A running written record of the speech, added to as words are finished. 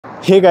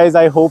Hey guys,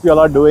 I hope you all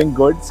are doing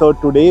good. So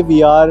today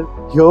we are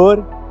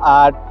here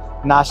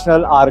at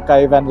National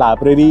Archive and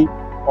Library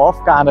of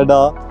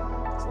Canada,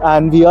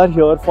 and we are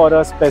here for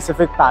a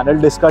specific panel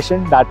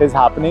discussion that is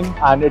happening,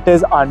 and it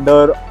is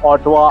under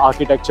Ottawa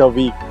Architecture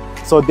Week.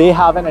 So they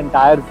have an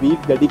entire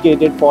week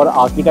dedicated for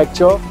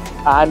architecture,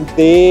 and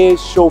they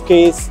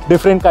showcase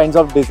different kinds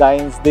of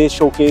designs, they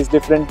showcase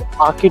different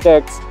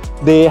architects,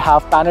 they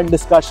have panel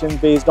discussions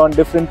based on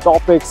different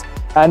topics,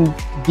 and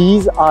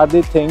these are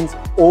the things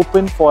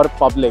open for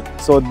public.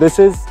 So this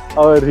is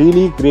a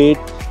really great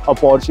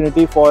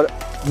opportunity for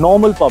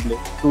normal public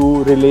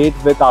to relate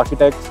with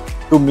architects,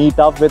 to meet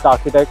up with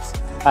architects,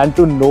 and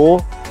to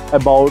know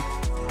about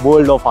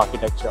world of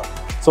architecture.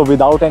 So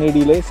without any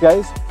delays,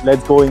 guys,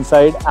 let's go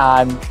inside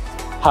and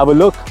have a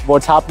look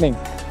what's happening.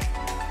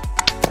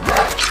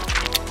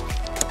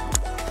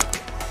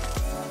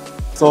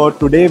 So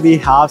today we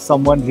have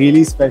someone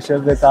really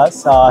special with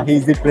us.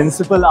 He's the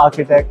principal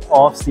architect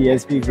of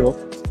CSB Group,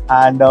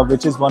 and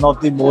which is one of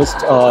the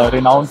most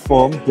renowned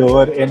firm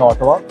here in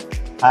Ottawa.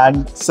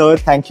 And sir,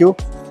 thank you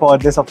for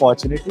this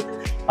opportunity.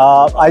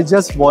 I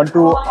just want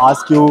to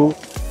ask you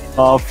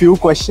a few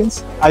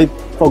questions. I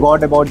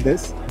forgot about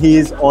this. He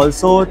is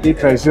also the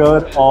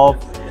treasurer of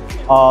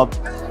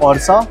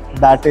ORSA,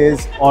 that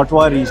is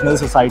Ottawa Regional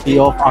Society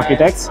of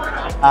Architects.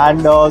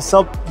 And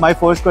so my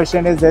first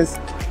question is this: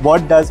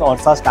 what does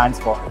ORSA stands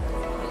for?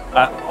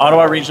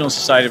 Ottawa Regional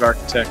Society of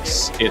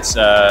Architects. It's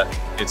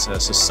a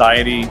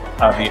society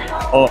of the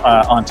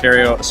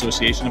Ontario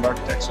Association of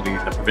Architects, so the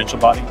provincial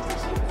body,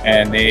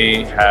 and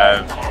they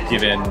have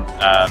given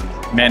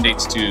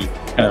mandates to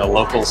kind of the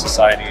local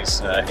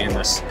societies in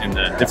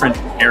the different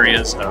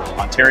areas of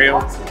Ontario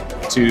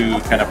to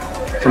kind of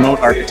promote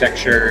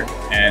architecture,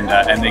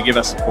 and they give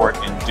us support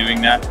in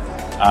doing that.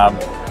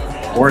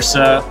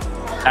 ORSA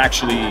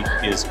actually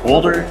is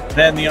older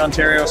than the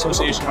Ontario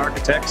Association of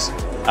Architects,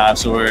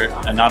 so we're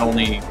not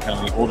only kind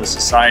of the oldest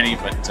society,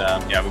 but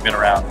yeah, we've been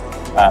around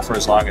for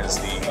as long as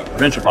the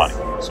provincial body.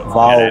 So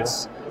wow. Yeah,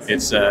 it's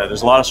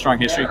there's a lot of strong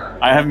history.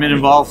 I haven't been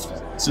involved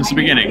since the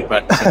beginning,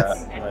 but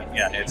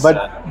yeah, it's.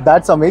 But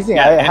that's amazing.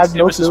 Yeah, I had no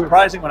clue. It was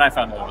surprising when I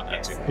found out about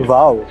that too.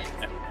 Wow.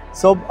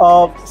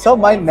 Yeah. So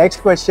my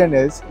next question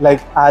is, like,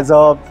 as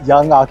a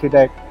young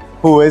architect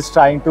who is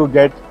trying to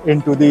get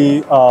into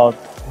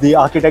the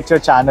architecture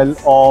channel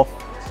of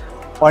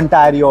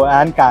Ontario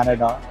and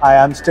Canada, I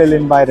am still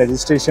in my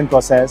registration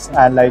process,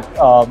 and like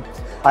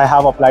I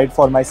have applied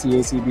for my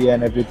CACB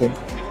and everything.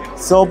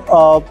 So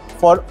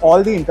for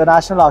all the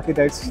international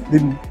architects,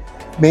 the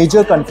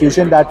major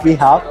confusion that we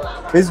have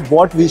is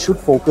what we should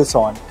focus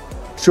on.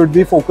 Should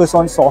we focus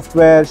on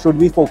software? Should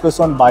we focus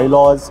on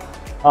bylaws?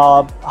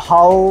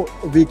 How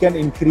we can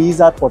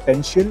increase our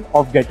potential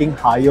of getting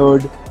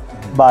hired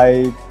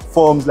by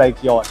firms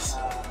like yours?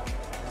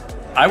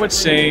 I would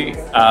say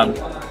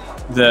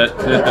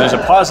there's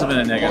a positive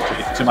and a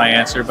negative to my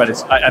answer, but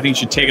I think you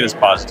should take it as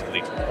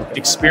positively.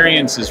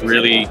 Experience is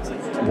really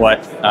what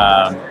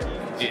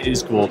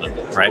is golden,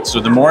 right? So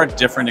the more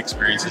different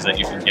experiences that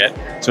you can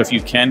get. So if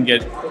you can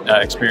get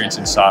experience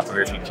in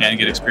software, if you can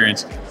get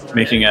experience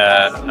making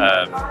a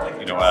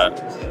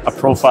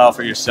profile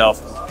for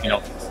yourself,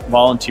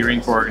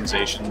 volunteering for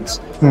organizations.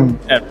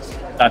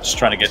 Not just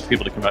trying to get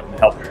people to come out and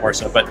help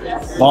ORSA, but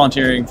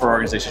volunteering for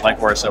organizations like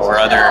ORSA or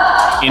other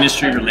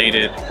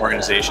industry-related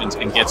organizations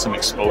and get some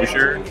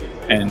exposure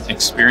and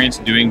experience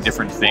doing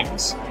different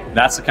things.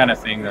 That's the kind of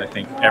thing that I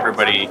think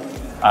everybody,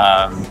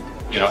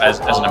 as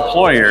an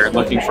employer,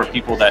 looking for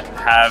people that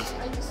have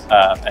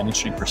an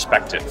interesting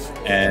perspective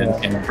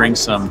and bring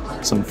some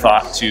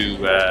thought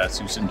to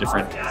some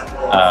different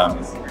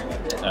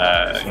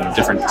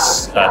different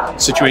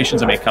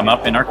situations that may come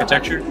up in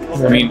architecture.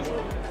 I mean,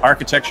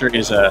 architecture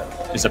is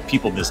a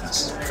people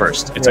business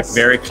first. It's a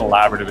very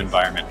collaborative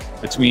environment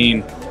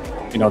between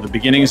the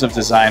beginnings of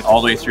design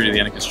all the way through to the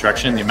end of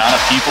construction. The amount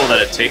of people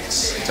that it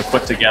takes to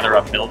put together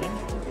a building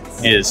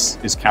is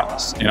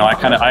countless.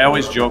 I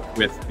always joke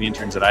with the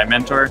interns that I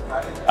mentor.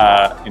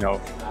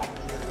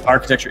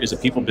 Architecture is a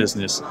people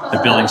business. The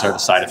buildings are the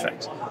side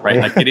effect, right?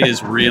 Like, it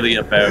is really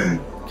about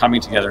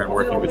coming together and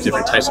working with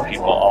different types of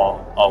people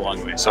all along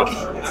the way. So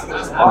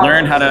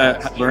learn how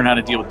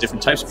to deal with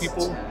different types of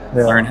people.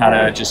 Yeah. Learn how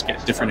to just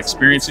get different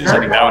experiences. I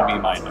think that would be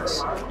my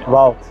advice. Yeah.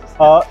 Wow.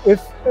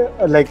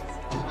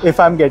 If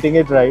I'm getting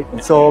it right,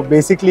 so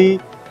basically,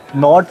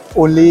 not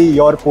only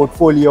your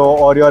portfolio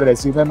or your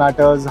resume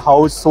matters,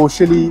 how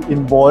socially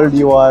involved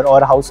you are,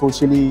 or how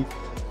socially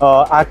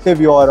active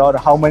you are, or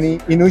how many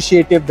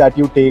initiative that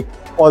you take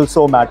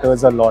also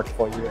matters a lot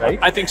for you, right?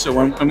 I think so.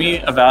 When we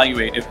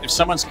evaluate, if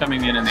someone's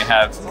coming in and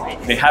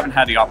they haven't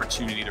had the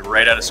opportunity to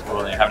right out of school,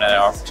 and they haven't had the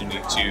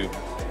opportunity to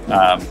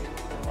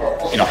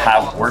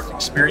have work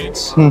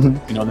experience,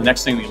 the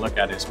next thing we look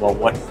at is, well,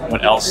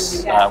 what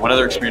else? What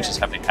other experiences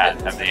have they had?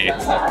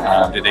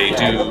 Did they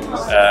do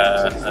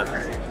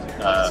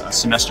a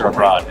semester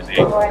abroad?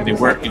 Did they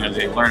work? Did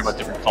they learn about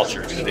different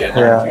cultures? Did they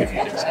learn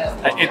different things?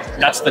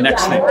 That's the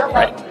next thing,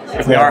 right?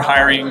 If we are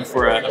hiring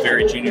for a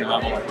very junior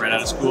level, like right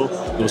out of school,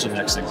 those are the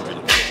next things we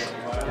look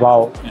at.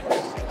 Wow. Yeah.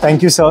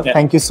 Thank you, sir. Yeah.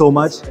 Thank you so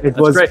much. It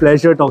was great.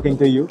 pleasure talking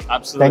to you.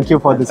 Absolutely. Thank you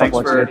for this Thanks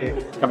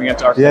opportunity. for coming out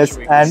to Architecture Yes,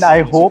 Week. and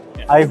I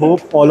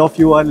hope all of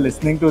you are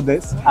listening to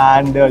this,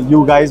 and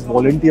you guys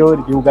volunteer,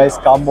 you guys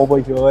come over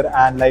here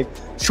and like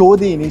show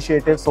the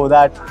initiative so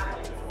that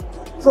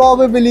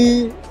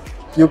probably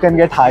you can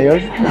get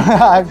hired.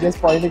 I'm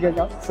just pointing it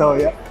out. So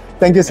yeah,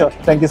 thank you, sir.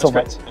 Thank you so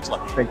much. Thanks a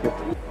lot. Thank you.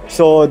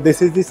 So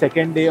this is the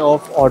second day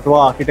of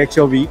Ottawa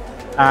Architecture Week,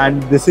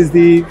 and this is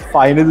the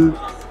final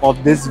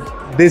of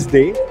this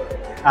day.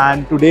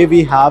 And today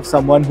we have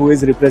someone who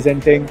is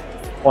representing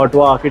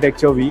Ottawa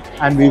Architecture Week,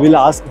 and we will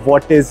ask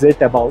what is it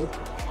about,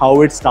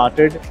 how it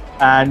started,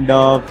 and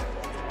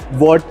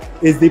what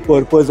is the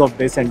purpose of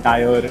this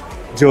entire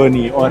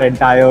journey or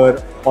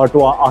entire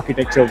Ottawa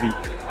Architecture Week.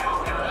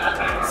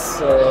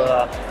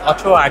 So,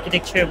 Ottawa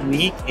Architecture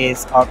Week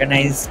is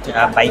organized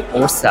by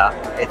ORSA.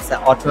 It's the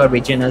Ottawa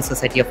Regional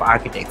Society of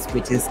Architects,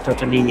 which is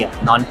totally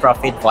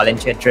non-profit,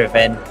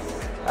 volunteer-driven,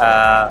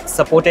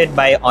 supported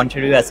by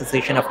Ontario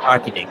Association of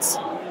Architects.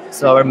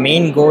 So our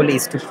main goal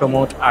is to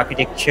promote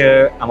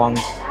architecture among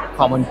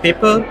common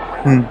people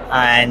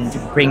and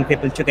bring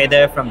people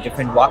together from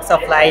different walks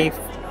of life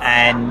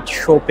and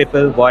show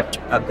people what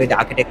a good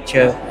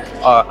architecture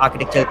or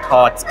architectural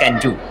thoughts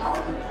can do.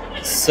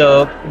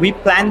 So we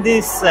plan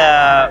this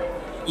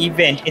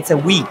event. It's a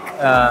week,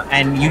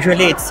 and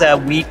usually it's a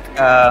week.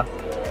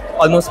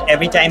 Almost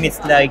every time it's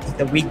like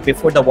the week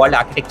before the World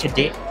Architecture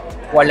Day.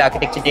 World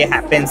Architecture Day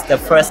happens the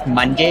first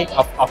Monday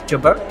of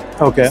October.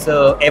 Okay.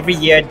 So every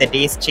year the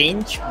days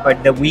change,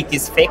 but the week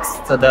is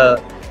fixed. So the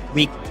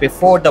week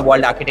before the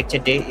World Architecture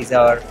Day is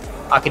our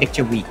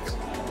Architecture Week.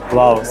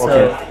 Wow. So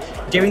Okay.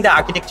 during the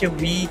Architecture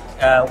Week,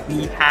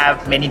 we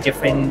have many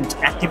different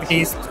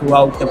activities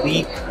throughout the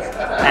week,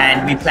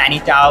 and we plan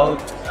it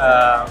out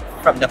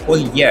from the whole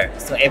year.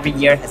 So every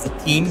year has a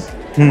theme.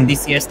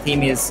 This year's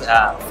theme is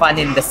fun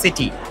in the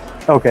city.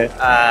 Okay.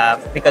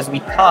 Because we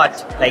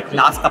thought like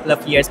last couple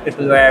of years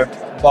people were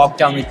bogged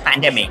down with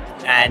pandemic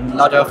and a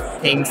lot of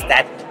things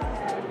that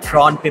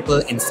drawn people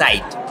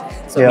inside.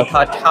 So we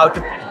thought how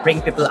to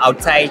bring people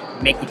outside,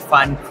 make it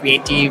fun,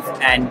 creative,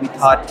 and we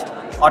thought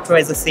Ottawa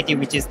is a city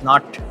which is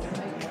not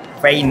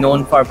very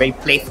known for very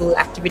playful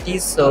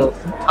activities. So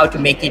how to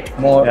make it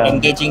more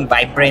engaging,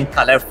 vibrant,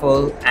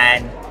 colorful,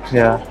 and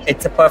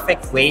it's a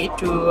perfect way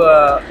to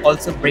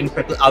also bring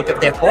people out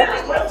of their home.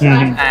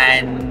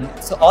 And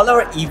so all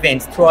our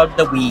events throughout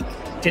the week,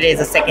 today is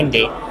the second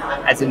day,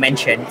 as you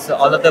mentioned. So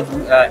all of the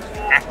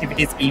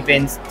activities,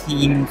 events,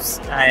 themes,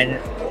 and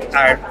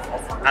are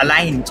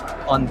aligned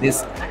on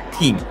this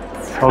theme.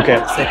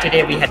 Okay. So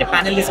today we had a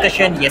panel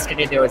discussion.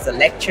 Yesterday there was a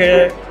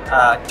lecture.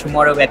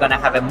 Tomorrow we're gonna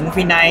have a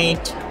movie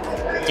night.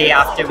 Day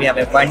after we have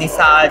a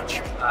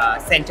vernissage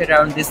centered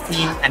around this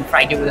theme, and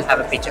Friday we'll have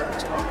a pitch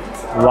out.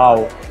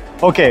 Wow.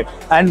 Okay.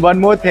 And one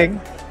more thing.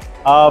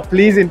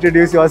 Please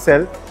introduce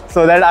yourself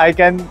so that I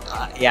can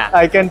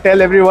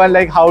tell everyone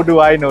like how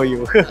do I know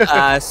you.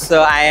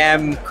 So I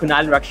am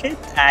Kunal Rakshit.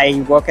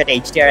 I work at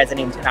HDR as an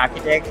intern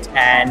architect,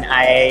 and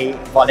I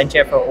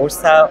volunteer for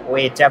ORSA,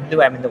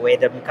 OAW. I'm in the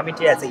OAW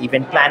committee as an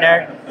event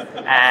planner,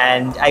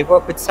 and I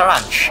work with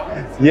Saransh.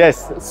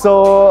 Yes.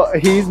 So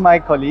he's my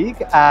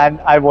colleague, and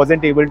I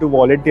wasn't able to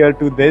volunteer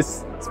to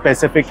this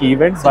specific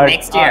event. So but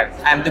next year,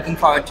 I'm looking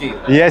forward to you.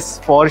 Yes,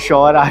 for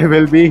sure. I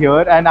will be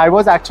here, and I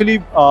was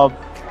actually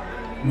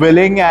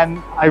willing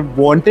and I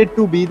wanted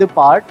to be the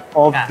part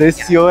of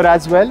this year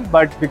as well,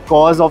 but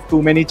because of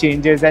too many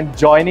changes and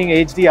joining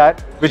HDR,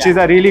 which is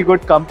a really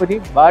good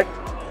company, but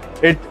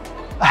it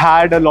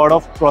had a lot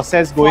of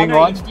process going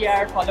on. Follow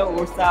HDR, follow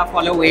ORSA,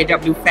 follow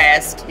AW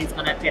Fest. He's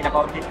gonna tell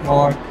about it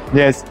more.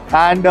 Yes,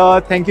 and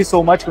thank you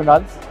so much,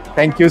 Kunal.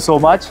 Thank you so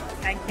much.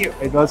 Thank you.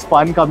 It was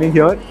fun coming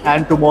here,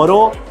 and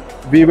tomorrow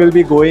we will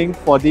be going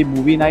for the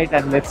movie night,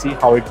 and let's see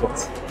how it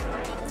goes.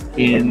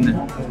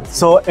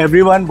 So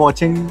everyone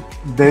watching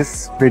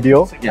this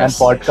video and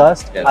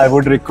podcast, I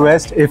would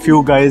request if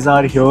you guys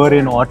are here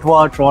in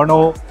Ottawa,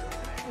 Toronto,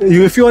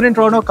 if you're in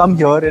Toronto, come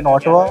here in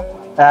Ottawa,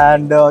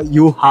 and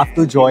you have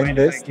to join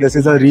this. This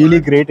is a really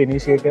great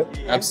initiative.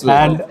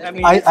 Absolutely.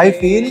 And I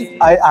feel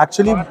I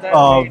actually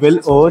will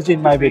urge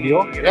in my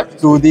video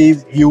to the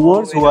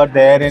viewers who are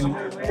there in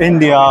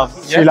India,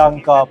 Sri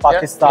Lanka,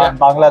 Pakistan,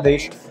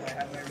 Bangladesh.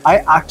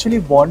 I actually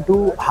want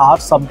to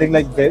have something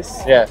like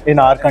this in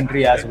our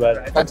country as well.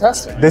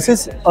 Fantastic. This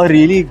is a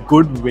really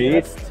good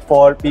way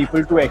for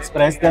people to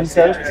express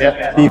themselves,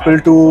 people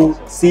to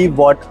see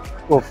what,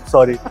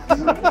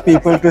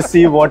 people to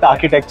see what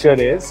architecture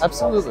is.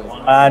 Absolutely.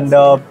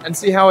 And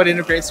see how it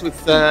integrates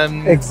with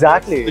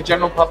exactly the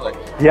general public.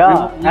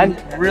 Yeah. We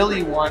and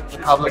really want the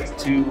public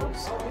to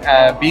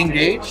be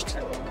engaged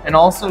and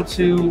also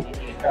to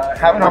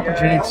have an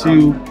opportunity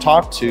to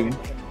talk to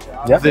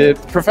the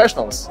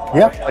professionals.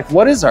 Like,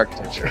 what is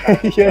architecture?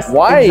 Yes.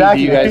 Why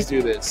do you guys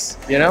do this?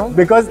 You know?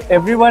 Because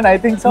everyone, I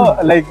think so,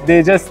 like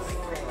they just,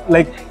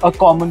 like a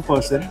common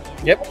person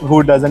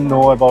who doesn't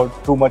know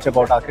about too much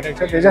about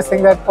architecture, they just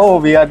think that,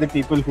 oh, we are the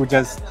people who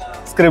just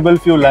scribble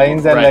few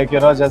lines and like, you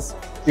know, just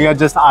we are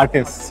just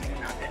artists.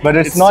 But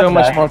it's not so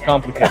much that. more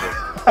complicated.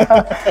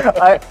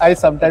 I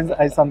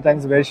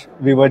sometimes wish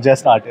we were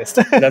just artists.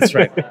 That's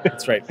right.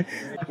 That's right.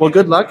 Well,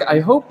 good luck. I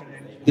hope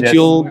that Yes.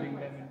 you'll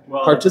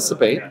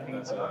participate.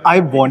 I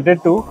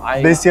wanted to.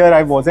 This year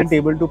I wasn't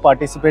able to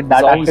participate that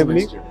It's always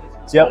actively. next year.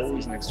 It's Yeah,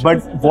 always next year.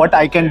 but what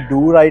I can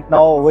do right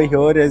now over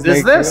here is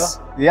Is like, this?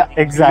 Yeah,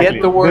 exactly.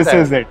 Get the word This out.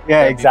 is it. Yeah,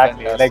 That'd be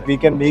exactly. fantastic. Like we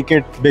can make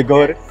it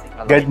bigger,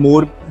 get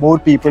more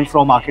people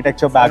from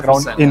architecture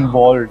background 100%.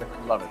 involved.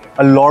 Love it.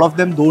 A lot of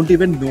them don't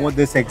even know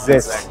this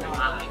exists.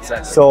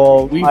 Exactly. So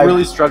We I-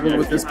 really struggled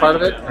with this part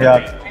of it.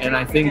 Yeah. And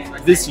I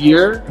think this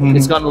year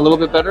it's gotten a little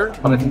bit better,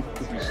 but I think it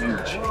could be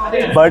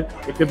huge. But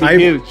It could be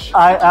huge.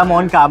 I am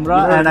on camera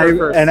You heard and it I here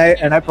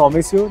first. and I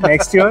promise you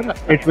next year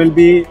it will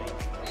be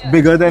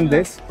bigger than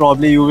this.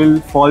 Probably you will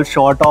fall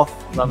short of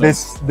Love it.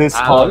 this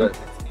I hall. love it.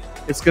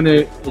 It's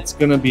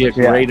gonna be a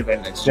Yeah. great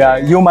event next year. Yeah,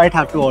 you might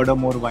have to order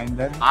more wine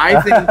then.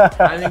 I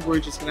think we're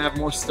just gonna have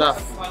more stuff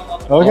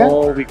Okay.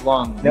 all week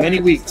long. Yep. Many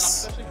weeks.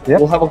 Yep.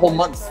 We'll have a whole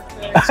month.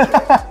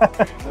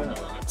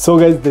 So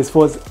guys, this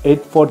was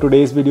it for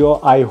today's video.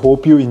 I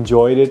hope you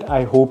enjoyed it.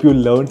 I hope you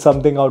learned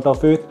something out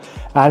of it.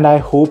 And I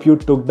hope you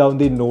took down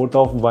the note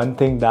of one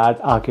thing that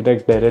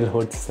architect Daryl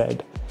Hood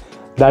said.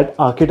 That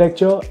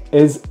architecture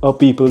is a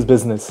people's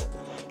business.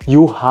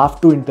 You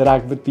have to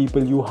interact with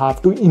people. You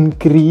have to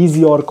increase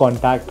your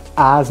contact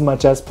as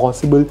much as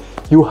possible.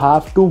 You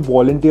have to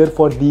volunteer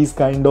for these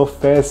kind of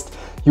fests.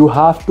 You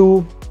have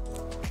to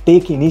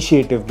take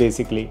initiative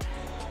basically.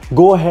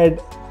 Go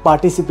ahead,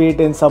 participate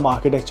in some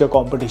architecture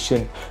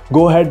competition.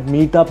 Go ahead,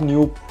 meet up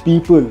new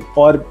people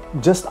or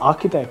just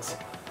architects.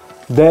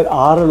 There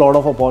are a lot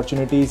of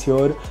opportunities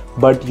here,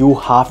 but you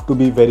have to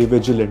be very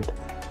vigilant.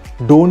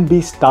 Don't be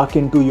stuck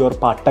into your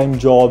part-time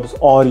jobs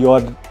or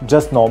your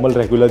just normal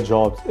regular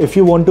jobs. If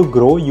you want to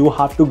grow, you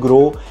have to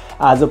grow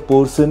as a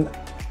person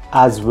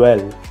as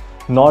well,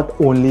 not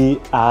only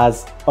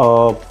as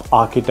a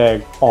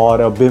architect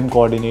or a BIM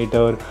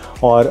coordinator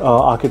or a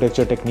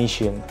architecture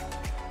technician.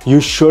 You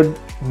should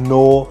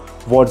know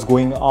what's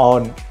going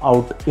on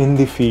out in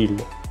the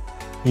field.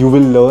 You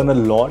will learn a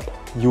lot,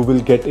 you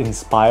will get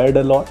inspired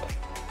a lot,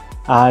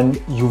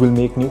 and you will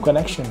make new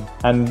connection.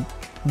 And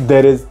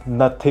there is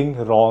nothing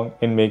wrong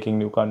in making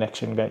new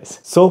connection, guys.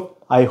 So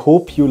I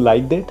hope you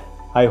liked it.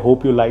 I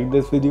hope you liked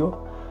this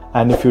video.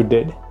 And if you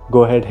did,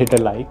 go ahead, hit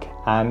a like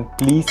and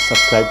please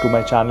subscribe to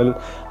my channel.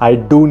 I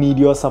do need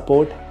your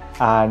support.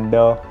 And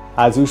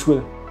as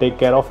usual, take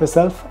care of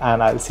yourself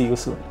and I'll see you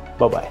soon.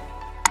 Bye-bye.